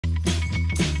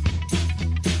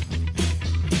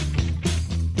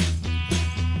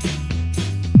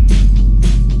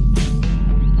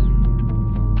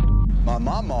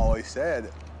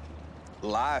said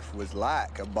life was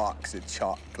like a box of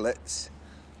chocolates.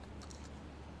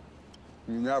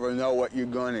 You never know what you're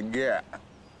gonna get.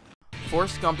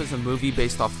 Forrest Gump is a movie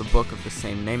based off the book of the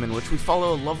same name, in which we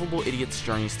follow a lovable idiot's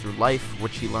journeys through life,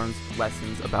 which he learns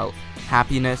lessons about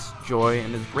happiness, joy,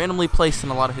 and is randomly placed in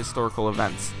a lot of historical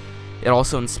events. It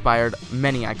also inspired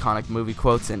many iconic movie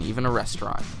quotes and even a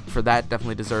restaurant. For that,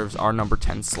 definitely deserves our number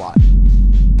 10 slot.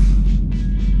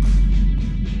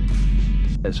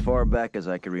 As far back as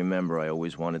I can remember, I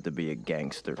always wanted to be a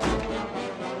gangster.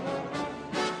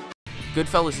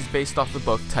 Goodfellas is based off the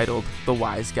book titled The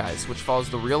Wise Guys, which follows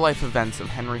the real-life events of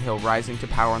Henry Hill rising to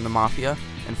power in the Mafia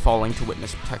and falling to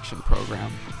witness protection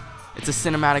program. It's a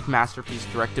cinematic masterpiece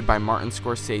directed by Martin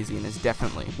Scorsese and is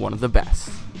definitely one of the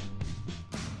best.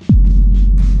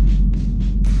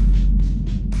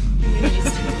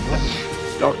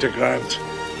 Dr. Grant,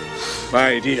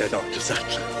 my dear Dr.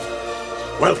 Sattler,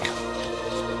 welcome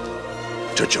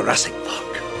to Jurassic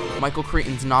Park. Michael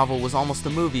Crichton's novel was almost a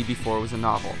movie before it was a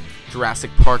novel. Jurassic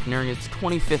Park, nearing its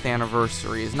 25th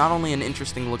anniversary, is not only an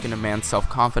interesting look into man's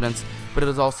self-confidence, but it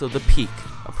is also the peak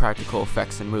of practical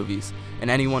effects in movies. And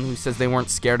anyone who says they weren't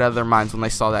scared out of their minds when they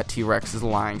saw that T-Rex is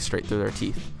lying straight through their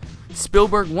teeth.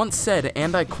 Spielberg once said,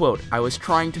 and I quote, "I was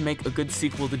trying to make a good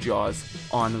sequel to Jaws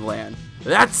on land."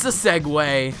 That's the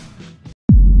segue!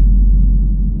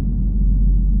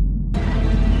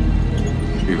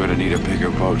 You're gonna need a bigger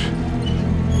boat.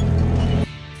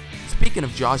 Speaking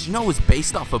of Jaws, you know it was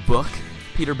based off a book?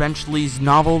 Peter Benchley's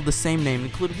novel of the same name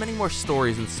included many more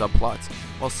stories and subplots,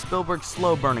 while Spielberg's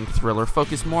slow-burning thriller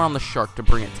focused more on the shark to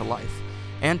bring it to life,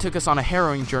 and took us on a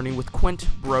harrowing journey with Quint,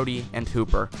 Brody, and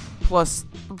Hooper. Plus,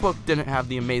 the book didn't have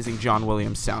the amazing John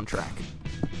Williams soundtrack.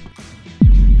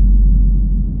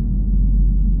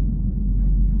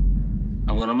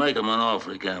 I'm gonna make him an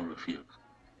offer he can't refuse.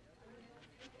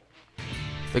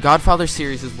 The Godfather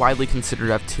series is widely considered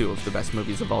to have two of the best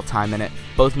movies of all time in it.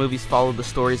 Both movies follow the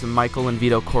stories of Michael and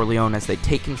Vito Corleone as they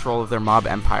take control of their mob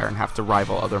empire and have to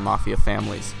rival other mafia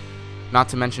families. Not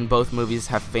to mention, both movies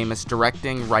have famous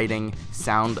directing, writing,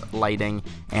 sound, lighting,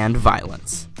 and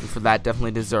violence. And for that,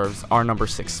 definitely deserves our number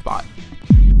 6 spot.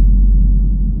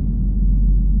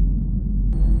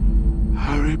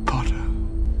 Harry Potter,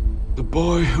 the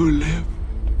boy who lived,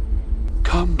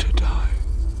 come to die.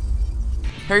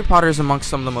 Harry Potter is amongst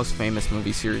some of the most famous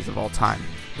movie series of all time.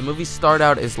 The movies start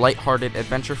out as light-hearted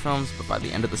adventure films, but by the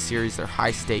end of the series, they're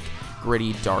high-stake,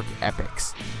 gritty, dark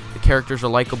epics. The characters are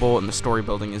likable, and the story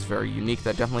building is very unique.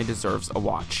 That definitely deserves a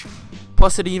watch.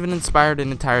 Plus, it even inspired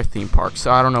an entire theme park,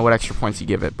 so I don't know what extra points you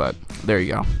give it, but there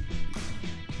you go.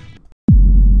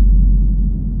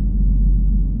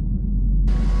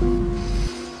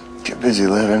 Get busy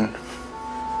living,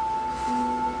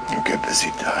 or get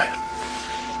busy dying.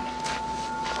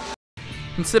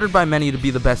 Considered by many to be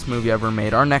the best movie ever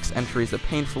made, our next entry is a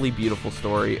painfully beautiful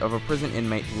story of a prison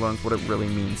inmate who learns what it really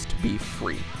means to be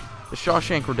free. The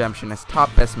Shawshank Redemption has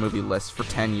topped best movie lists for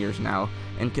 10 years now,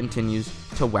 and continues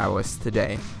to wow us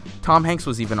today. Tom Hanks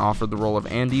was even offered the role of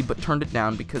Andy, but turned it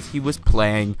down because he was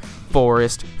playing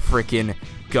Forrest frickin'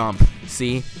 Gump.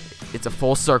 See? It's a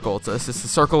full circle. It's a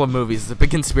circle of movies. It's a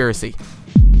big conspiracy.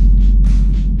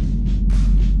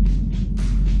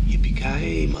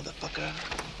 Yippee-ki-yay, motherfucker.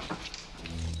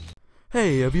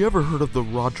 Hey, have you ever heard of the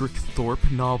Roderick Thorpe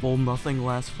novel Nothing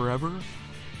Lasts Forever?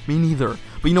 Me neither.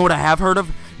 But you know what I have heard of?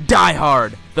 Die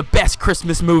Hard, the best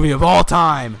Christmas movie of all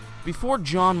time! Before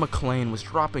John McClane was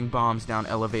dropping bombs down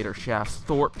elevator shafts,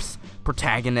 Thorpe's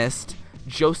protagonist,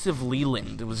 Joseph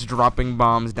Leland, was dropping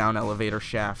bombs down elevator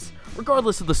shafts.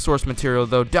 Regardless of the source material,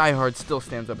 though, Die Hard still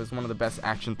stands up as one of the best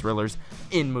action thrillers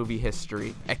in movie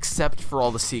history, except for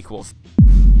all the sequels.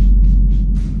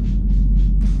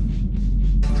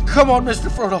 Come on, Mr.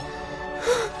 Frodo.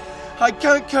 I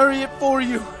can't carry it for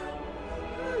you,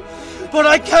 but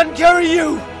I can carry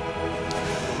you.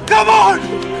 Come on!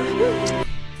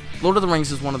 Lord of the Rings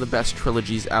is one of the best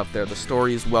trilogies out there. The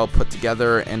story is well put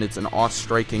together, and it's an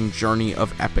awe-striking journey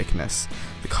of epicness.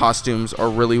 The costumes are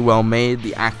really well made,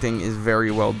 the acting is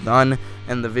very well done,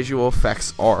 and the visual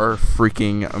effects are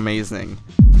freaking amazing.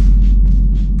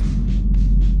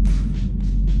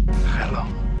 Hello.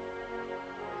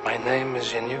 My name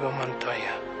is Inigo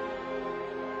Montoya.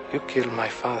 You killed my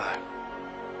father.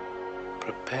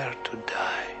 Prepare to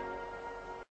die.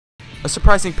 A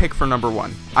surprising pick for number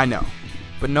 1, I know.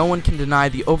 But no one can deny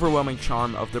the overwhelming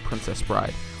charm of The Princess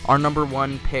Bride. Our number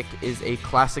 1 pick is a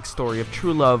classic story of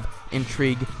true love,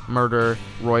 intrigue, murder,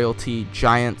 royalty,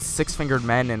 giants, six-fingered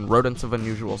men, and rodents of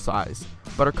unusual size.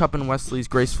 Buttercup and Wesley's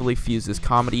gracefully fuses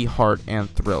comedy, heart, and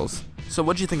thrills. So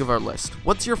what'd you think of our list?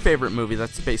 What's your favorite movie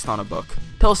that's based on a book?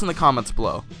 Tell us in the comments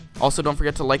below. Also, don't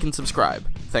forget to like and subscribe.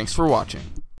 Thanks for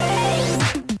watching.